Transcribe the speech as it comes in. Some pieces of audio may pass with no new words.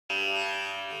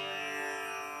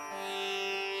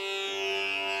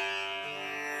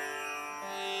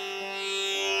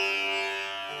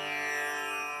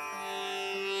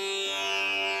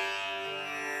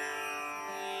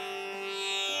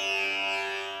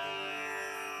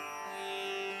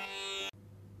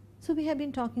So we have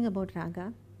been talking about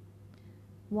raga.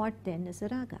 What then is a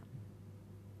raga?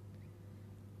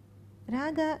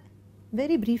 Raga,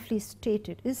 very briefly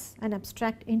stated, is an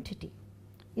abstract entity.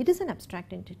 It is an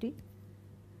abstract entity,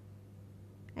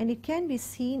 and it can be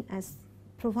seen as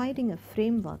providing a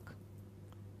framework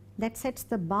that sets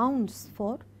the bounds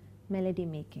for melody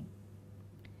making.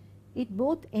 It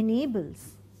both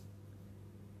enables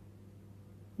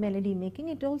melody making,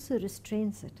 it also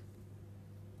restrains it.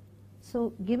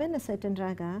 So given a certain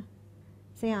raga,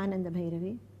 say Ananda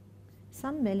Bhairavi,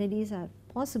 some melodies are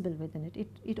possible within it.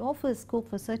 It offers scope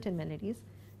for certain melodies.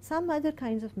 Some other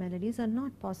kinds of melodies are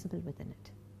not possible within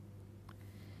it.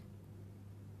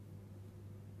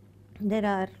 There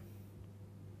are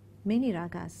many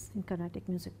ragas in Carnatic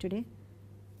music today,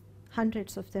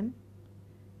 hundreds of them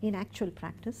in actual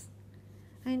practice,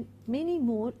 and many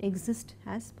more exist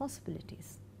as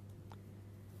possibilities.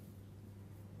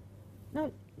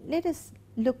 Now let us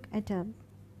look at a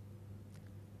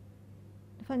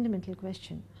fundamental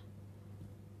question.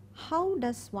 How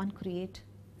does one create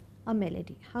a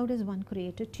melody? How does one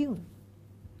create a tune?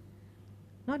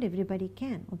 Not everybody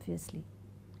can, obviously.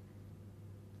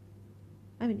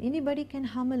 I mean, anybody can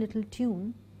hum a little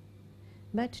tune,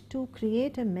 but to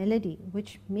create a melody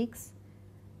which makes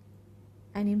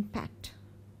an impact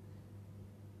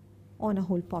on a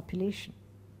whole population,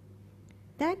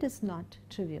 that is not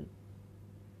trivial.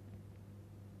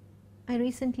 I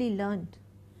recently learned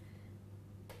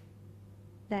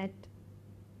that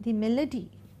the melody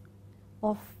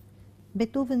of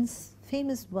Beethoven's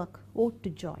famous work, Ode to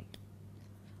Joy.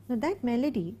 Now that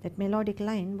melody, that melodic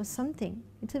line was something,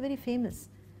 it's a very famous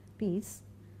piece,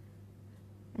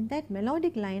 and that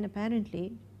melodic line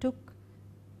apparently took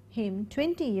him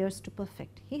 20 years to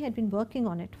perfect. He had been working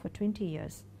on it for 20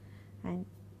 years and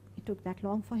it took that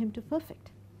long for him to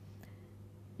perfect.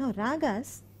 Now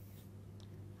ragas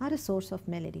are a source of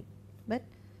melody, but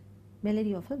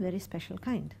melody of a very special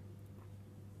kind.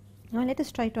 Now let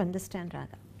us try to understand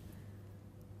raga.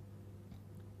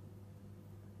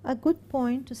 A good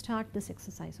point to start this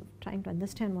exercise of trying to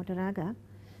understand what a raga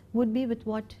would be with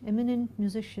what eminent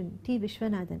musician T.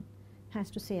 Vishwanathan has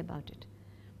to say about it.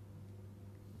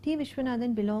 T.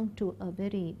 Vishwanathan belonged to a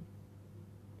very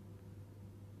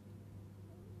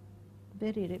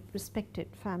respected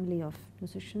family of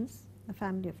musicians, a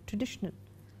family of traditional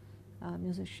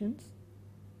musicians,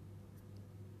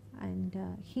 and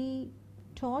he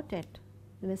taught at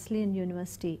the Wesleyan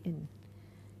University in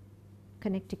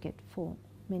Connecticut for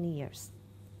many years.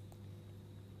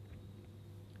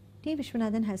 T.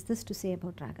 Vishwanathan has this to say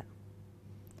about raga.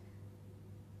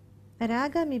 A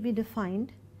raga may be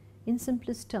defined in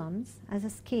simplest terms as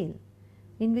a scale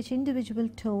in which individual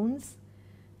tones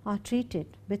are treated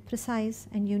with precise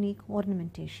and unique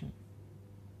ornamentation.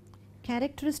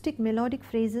 Characteristic melodic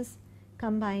phrases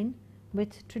combine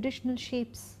with traditional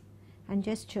shapes and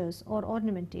gestures or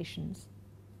ornamentations,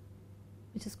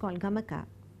 which is called gamaka,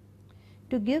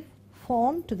 to give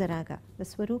form to the raga, the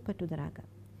swarupa to the raga.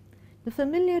 The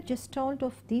familiar gestalt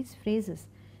of these phrases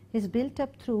is built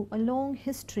up through a long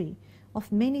history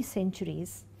of many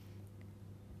centuries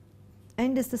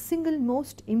and is the single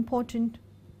most important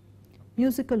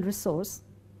musical resource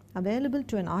available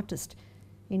to an artist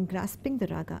in grasping the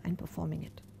raga and performing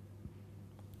it.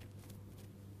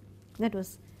 That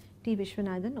was T.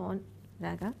 Vishwanathan on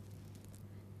raga.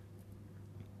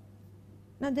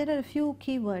 Now there are a few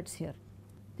key words here.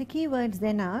 The key words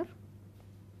then are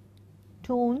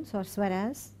tones or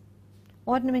swaras,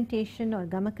 ornamentation or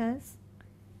gamakas,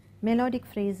 melodic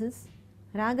phrases,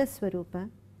 raga swarupa,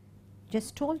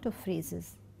 gestalt of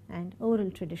phrases, and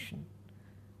oral tradition.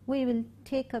 We will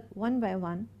take up one by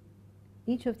one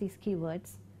each of these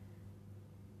keywords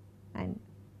and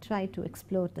try to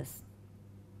explore this.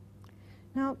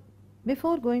 Now,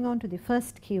 before going on to the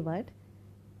first keyword,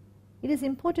 it is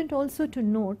important also to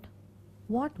note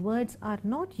what words are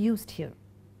not used here.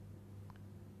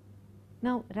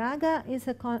 Now, raga is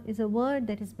a word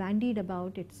that is bandied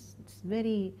about. It's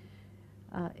very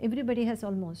everybody has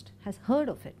heard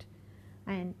of it,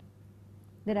 and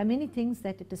there are many things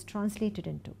that it is translated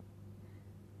into.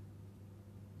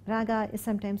 Raga is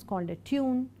sometimes called a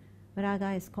tune.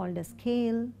 Raga is called a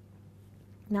scale.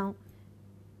 Now,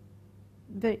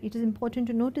 it is important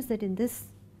to notice that in this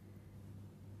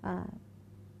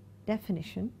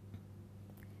definition,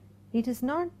 it is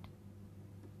not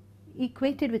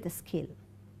equated with a scale.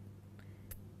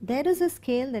 There is a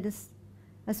scale that is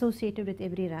associated with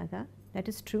every raga, that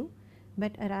is true,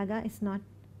 but a raga is not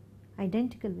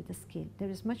identical with a scale. There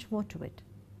is much more to it.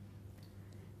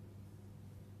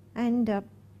 And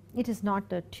it is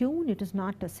not a tune, it is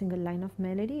not a single line of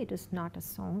melody, it is not a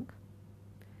song.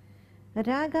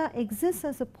 Raga exists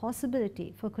as a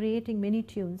possibility for creating many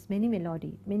tunes, many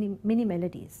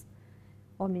melodies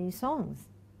or many songs,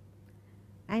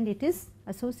 and it is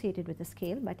associated with a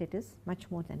scale, but it is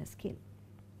much more than a scale.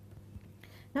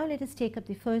 Now let us take up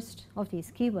the first of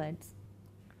these keywords.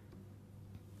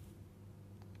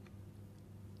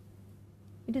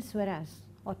 It is swaras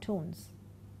or tones.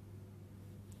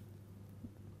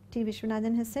 T.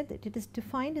 Vishwanathan has said that it is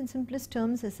defined in simplest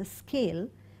terms as a scale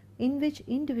in which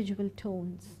individual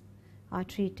tones are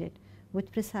treated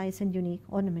with precise and unique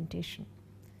ornamentation.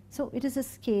 So it is a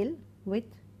scale with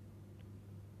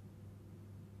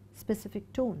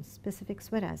specific tones, specific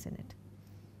swaras in it.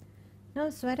 Now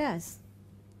swaras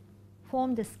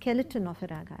form the skeleton of a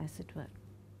raga, as it were.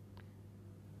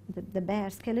 The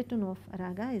bare skeleton of a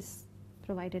raga is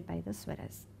provided by the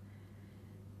swaras.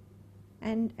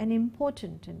 And an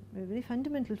important and a very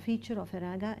fundamental feature of a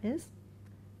raga is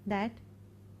that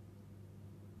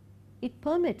it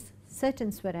permits certain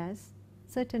swaras,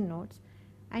 certain notes,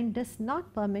 and does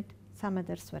not permit some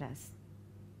other swaras.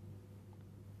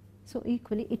 So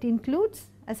equally it includes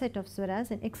a set of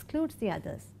swaras and excludes the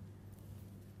others,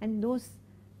 and those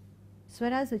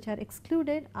swaras which are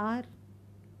excluded are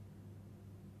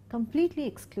completely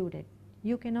excluded.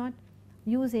 You cannot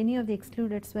use any of the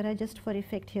excluded swara just for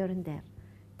effect here and there.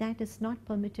 That is not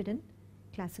permitted in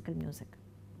classical music.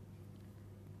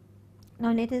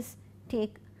 Now let us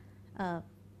take a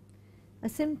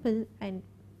simple and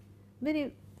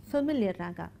very familiar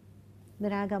raga, the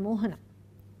raga Mohanam.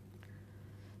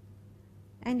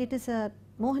 And it is a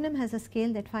Mohanam has a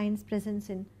scale that finds presence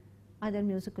in other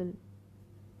musical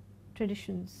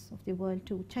traditions of the world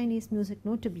too. Chinese music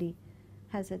notably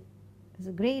has a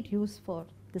great use for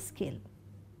the scale,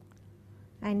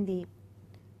 and the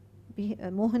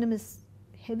Mohanam is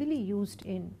heavily used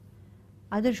in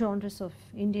other genres of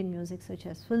Indian music such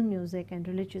as film music and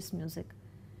religious music.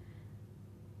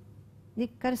 The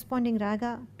corresponding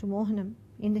raga to Mohanam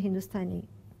in the Hindustani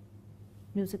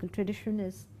musical tradition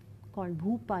is called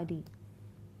Bhupadi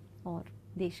or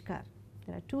Deshkar.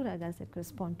 There are two ragas that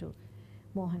correspond to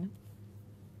Mohanam.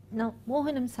 Now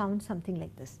Mohanam sounds something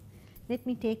like this. Let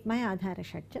me take my Adhara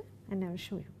Shadja and I will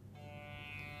show you.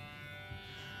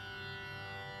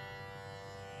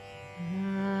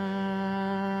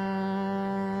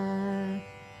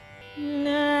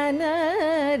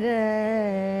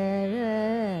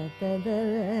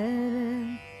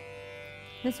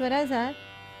 The swaras are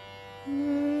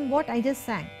what I just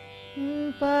sang.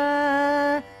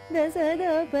 Pa da sa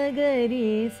da pa ga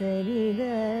ri sa ri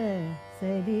da sa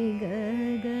ri ga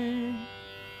ga.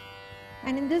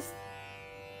 And in this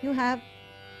you have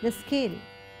the scale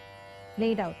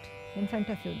laid out in front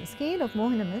of you. The scale of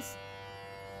Mohanam is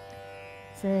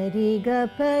sa ri ga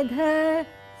pa dha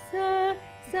sa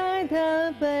sa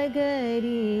dha pa ga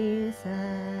ri sa.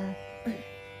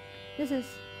 This is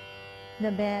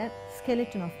the bare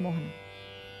skeleton of Mohanam.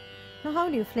 Now how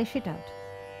do you flesh it out?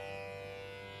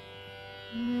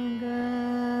 Ga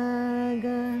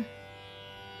ga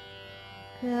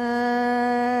ga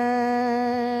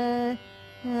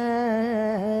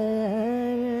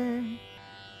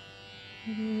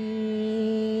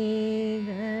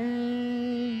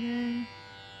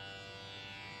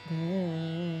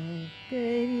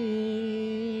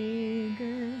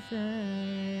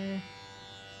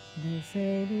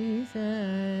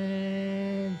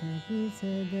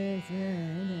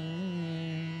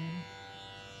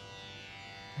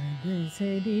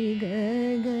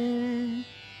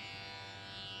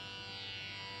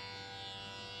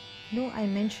Though I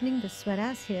am mentioning the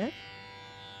swaras here,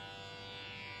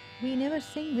 we never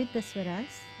sing with the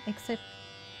swaras except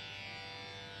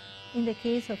in the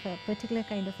case of a particular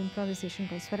kind of improvisation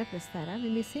called swara prastara,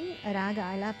 when we sing a raga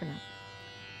alapana,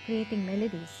 creating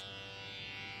melodies.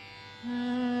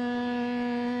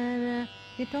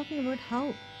 We are talking about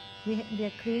how we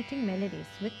are creating melodies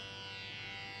with,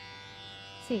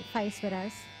 say, 5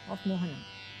 swaras of Mohanam.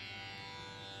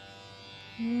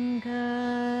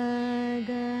 Ga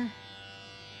ga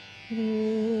re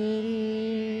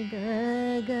re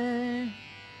ga ga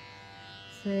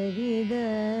sa ri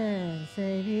ga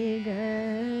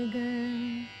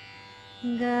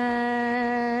ga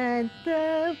ta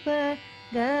pa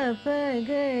ga pa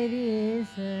ga ri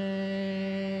sa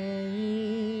ri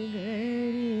ga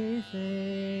ri sa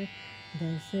da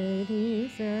sa ri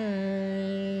sa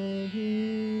ri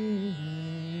ga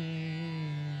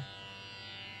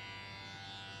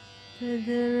ta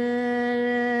da ra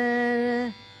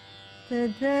ta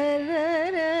da ra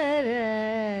ra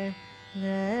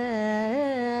ra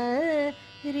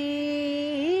ri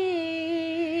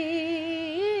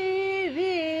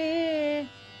ri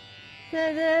ta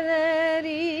da ra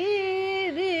ri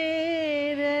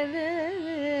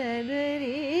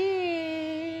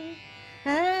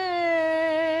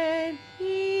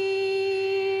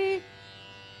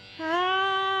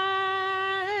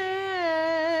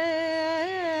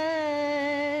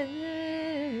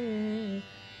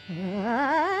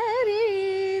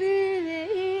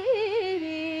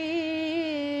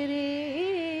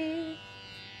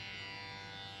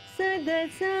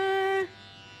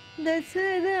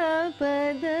Dasara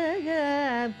pada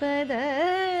pada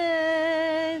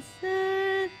sa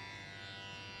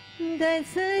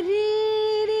dasari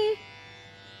ri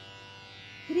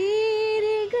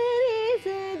ri gari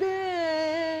sada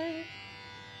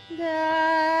da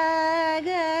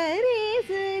gari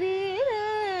sari ra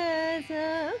sa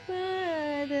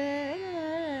pada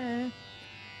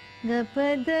ga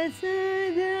pada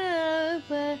sada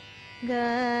pa ga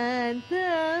da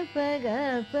pa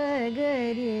ga pa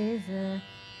gari sa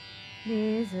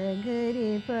ri sa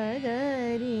gari pa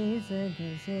gari sa di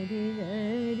sa ri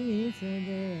gari sa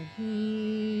da ri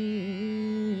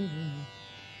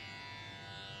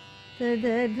ta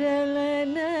da da la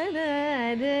na na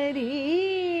da ri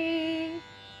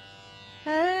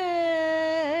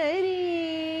hari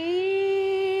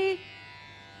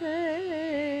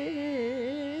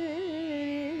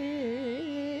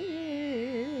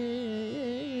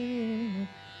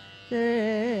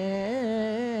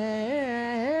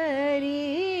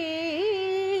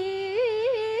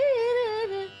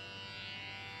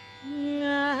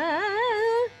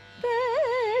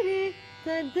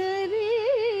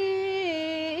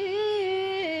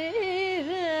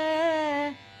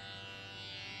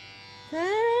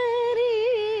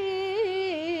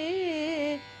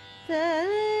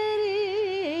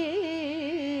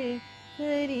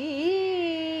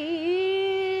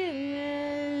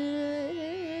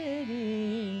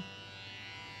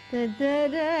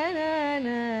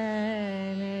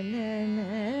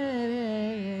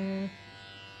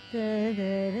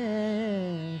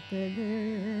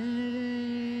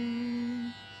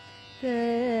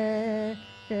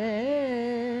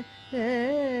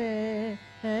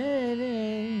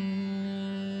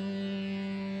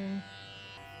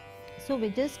So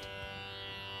with just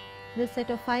this set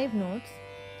of 5 notes,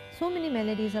 so many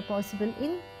melodies are possible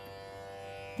in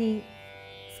the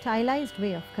stylized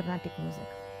way of Carnatic music.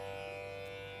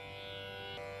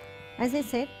 As I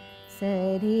said, sa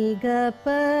ri ga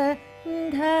pa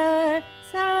dha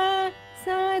sa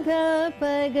sa dha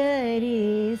pa ga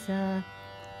ri sa.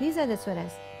 These are the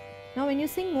swaras. Now when you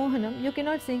sing Mohanam, you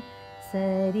cannot sing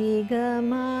sa ri ga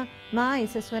ma. Ma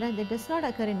is a swara that does not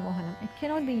occur in Mohanam. It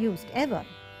cannot be used ever.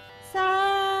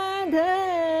 Sa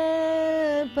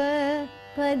dha pa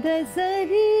pa da sa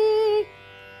ri.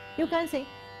 You can't say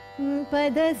pa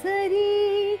da sa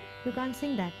ri. You can't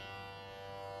sing that.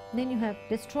 Then you have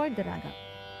destroyed the raga.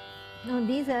 Now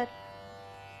these are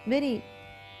very,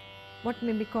 what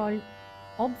may be called,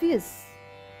 obvious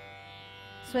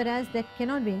swaras that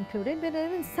cannot be included. There are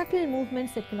even subtle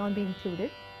movements that cannot be included.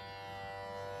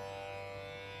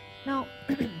 Now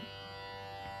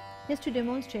just to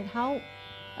demonstrate how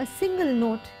a single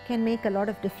note can make a lot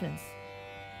of difference.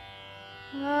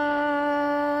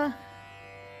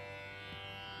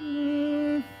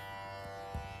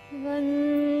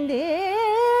 Vande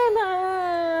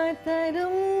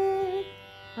Mataram.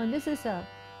 Now this is a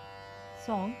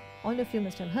song all of you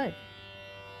must have heard.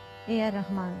 A.R.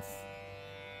 Rahman's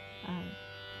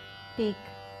take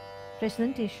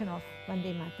presentation of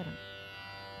Vande Mataram.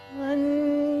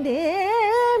 Vande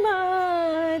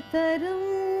Mataram.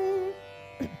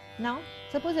 Now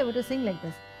suppose I were to sing like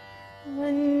this.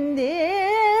 Vande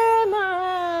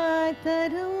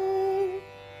Mataram.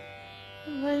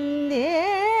 Vande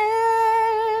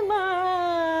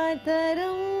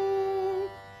Mataram.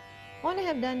 All I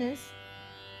have done is,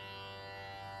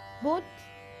 both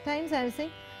times I will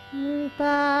sing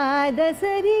pa da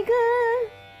sa ri ga.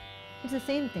 It's the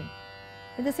same thing.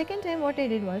 But the second time what I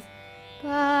did was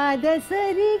pa da sa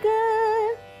ri ga.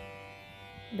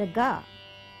 The ga,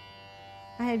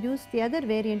 I have used the other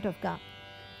variant of ga,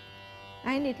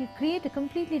 and it will create a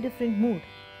completely different mood.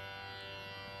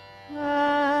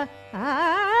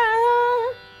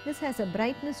 This has a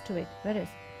brightness to it, whereas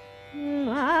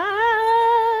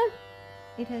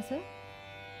it has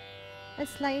a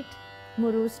slight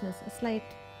moroseness, a slight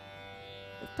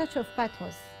touch of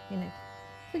pathos in it.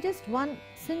 So just one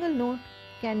single note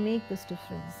can make this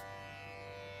difference.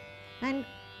 And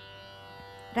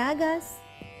ragas,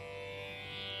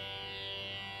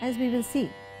 as we will see,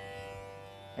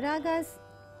 ragas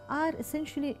are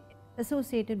essentially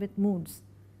associated with moods,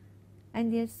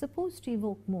 and they are supposed to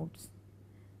evoke moods.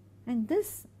 And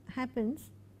this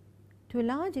happens to a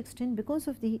large extent because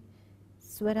of the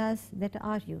swaras that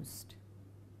are used.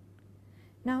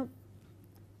 Now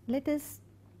let us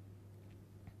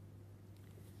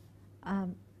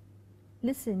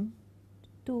listen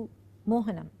to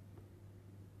Mohanam,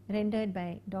 rendered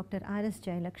by Dr. R.S.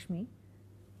 Jayalakshmi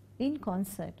in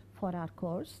concert for our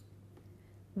course,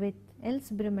 with L.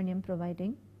 Subramaniam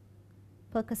providing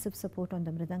percussive support on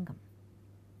the mridangam.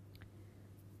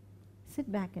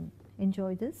 Sit back and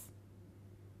enjoy this.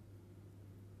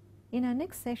 In our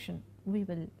next session, we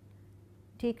will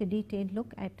take a detailed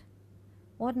look at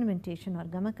ornamentation or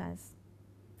gamakas,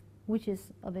 which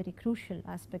is a very crucial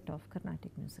aspect of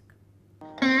Carnatic music.